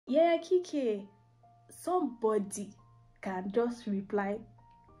Yeah, Kike, somebody can just reply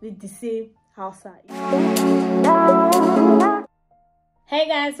with the same Hausa. Hey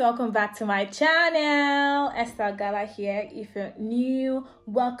guys, welcome back to my channel. Esther Gala here. If you're new,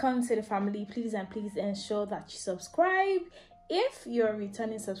 welcome to the family. Please ensure that you subscribe. If you're a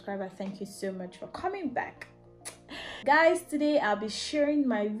returning subscriber, thank you so much for coming back. Guys, today I'll be sharing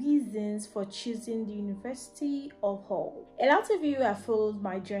my reasons for choosing the University of Hull. A lot of you have followed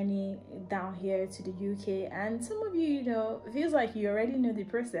my journey down here to the UK, and some of you, feels like you already know the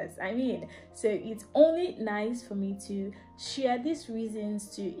process. So it's only nice for me to share these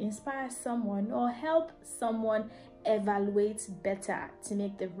reasons to inspire someone or help someone evaluate better to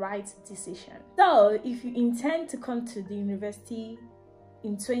make the right decision. So if you intend to come to the university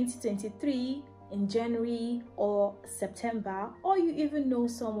in 2023, in January or September, or you even know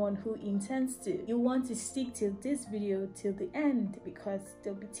someone who intends to, you want to stick till this video till the end because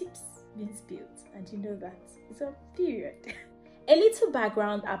there'll be tips being spilled, and you know that it's a period. A little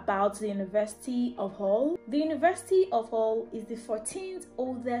background about the University of Hull. The University of Hull is the 14th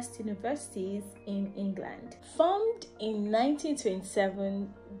oldest universities in England. Formed in 1927,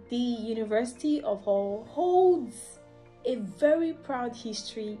 the University of Hull holds a very proud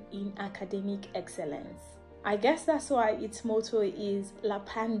history in academic excellence. I guess that's why its motto is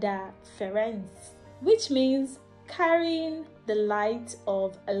Lapanda Ferens, which means carrying the light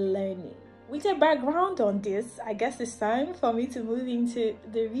of learning. With a background on this, I guess it's time for me to move into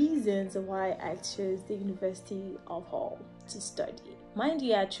the reasons why I chose the University of Hull to study. Mind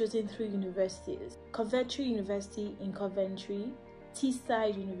you, I have chosen 3 universities: Coventry University in Coventry,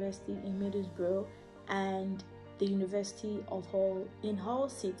 Teesside University in Middlesbrough, and the University of Hull in Hull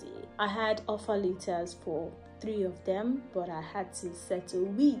City. I had offer letters for 3 of them, but I had to settle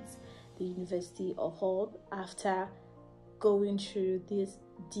with the University of Hull after going through these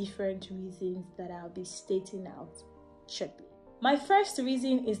different reasons that I'll be stating out shortly. My first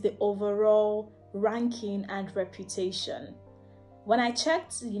reason is the overall ranking and reputation. When I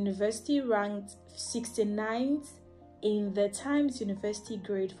checked, the university ranked 69th in the Times University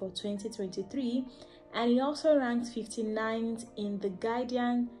grade for 2023, and it also ranked 59th in the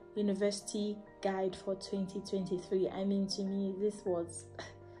Guardian University Guide for 2023. To me, this was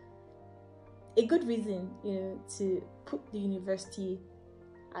a good reason, to put the university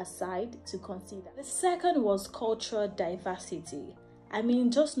aside to consider. The second was cultural diversity.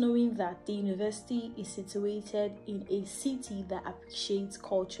 Just knowing that the university is situated in a city that appreciates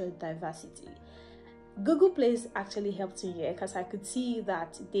cultural diversity. Google Place actually helped me here because I could see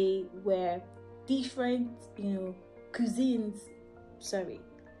that they were different, cuisines.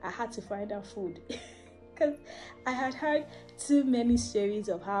 I had to find out food because I had heard too many stories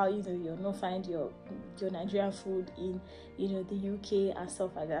of how you'll not find your Nigerian food in the UK and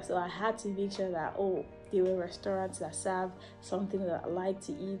stuff like that. So I had to make sure that there were restaurants that serve something that I like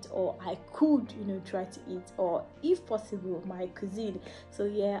to eat, or I could try to eat, or if possible my cuisine. So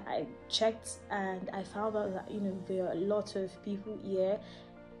yeah, I checked and I found out that there are a lot of people here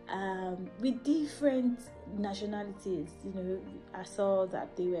with different nationalities. I saw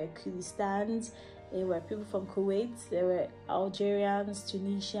that they were Kurdistans, there were people from Kuwait, there were Algerians,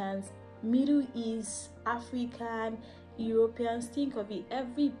 Tunisians, Middle East, African, Europeans. Think of it,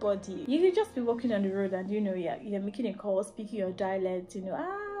 everybody. You could just be walking on the road and you're making a call, speaking your dialect,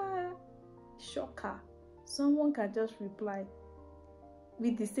 shocker, someone can just reply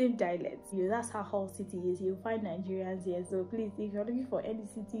with the same dialect. That's how Hull City is. You'll find Nigerians here. So please, if you're looking for any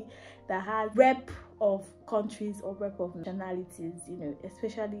city that has rep of countries or rep of nationalities,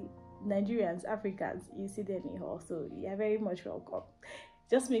 especially Nigerians, Africans, you see them in Hull. So you're very much welcome.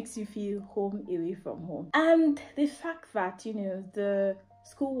 Just makes you feel home away from home. And the fact that the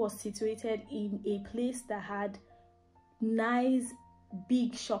school was situated in a place that had nice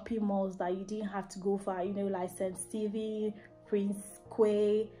big shopping malls that you didn't have to go far, like St. Stephen, Prince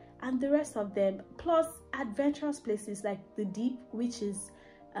Quay, and the rest of them, plus adventurous places like the Deep, which is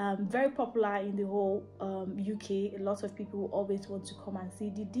very popular in the whole UK. A lot of people always want to come and see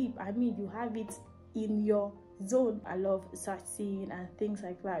the Deep. You have it in your zone. I love sightseeing and things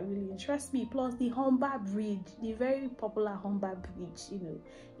like that, really interest me. Plus the Humber Bridge, the very popular Humber Bridge,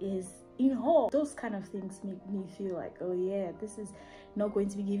 is in Hull. Those kind of things make me feel like, oh yeah, this is not going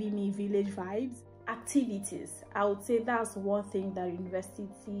to be giving me village vibes. Activities, I would say that's one thing that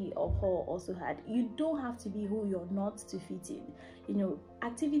University of Hull also had. You don't have to be who you're not to fit in.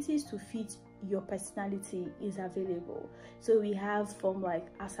 Activities to fit your personality is available. So we have from like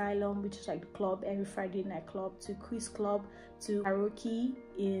Asylum, which is like the club, every Friday night club, to quiz club, to karaoke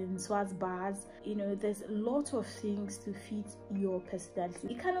in SWAT bars. You know, there's a lot of things to fit your personality.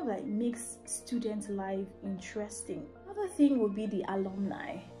 It kind of like makes student life interesting. Another thing would be the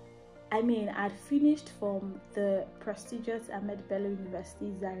alumni. I mean, I'd finished from the prestigious Ahmed Bello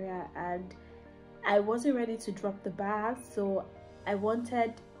University, Zaria, and I wasn't ready to drop the bag, so I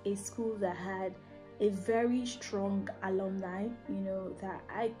wanted a school that had a very strong alumni, you know, that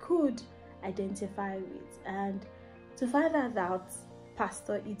I could identify with. And to find that out,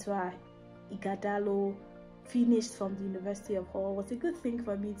 Pastor Itwa Igadalo finished from the University of Hull was a good thing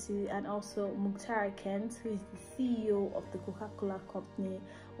for me too. And also Mukhtar Kent, who is the CEO of the Coca-Cola company,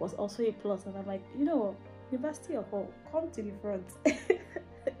 was also a plus. And I'm like, you know, University of Hull, come to the front.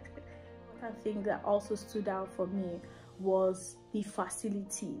 One thing that also stood out for me was the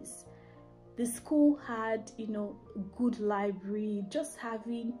facilities. The school had, you know, good library. Just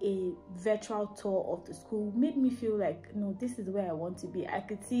having a virtual tour of the school made me feel like, no, this is where I want to be. I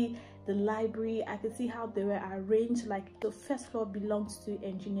could see the library, I could see how they were arranged. Like the first floor belongs to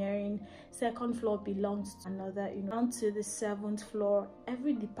engineering, second floor belongs to another, you know, down to the 7th floor.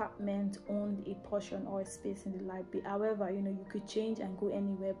 Every department owned a portion or a space in the library. However, you know, you could change and go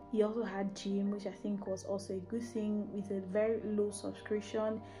anywhere. He also had gym, which I think was also a good thing, with a very low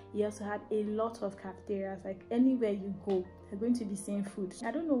subscription. He also had a lot of cafeterias. Like anywhere you go, you're going to be saying food.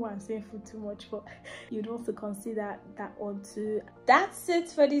 I don't know why I'm saying food too much, but you'd also consider that one too. That's it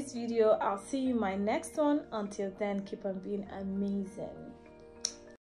for this video. I'll see you in my next one. Until then, keep on being amazing.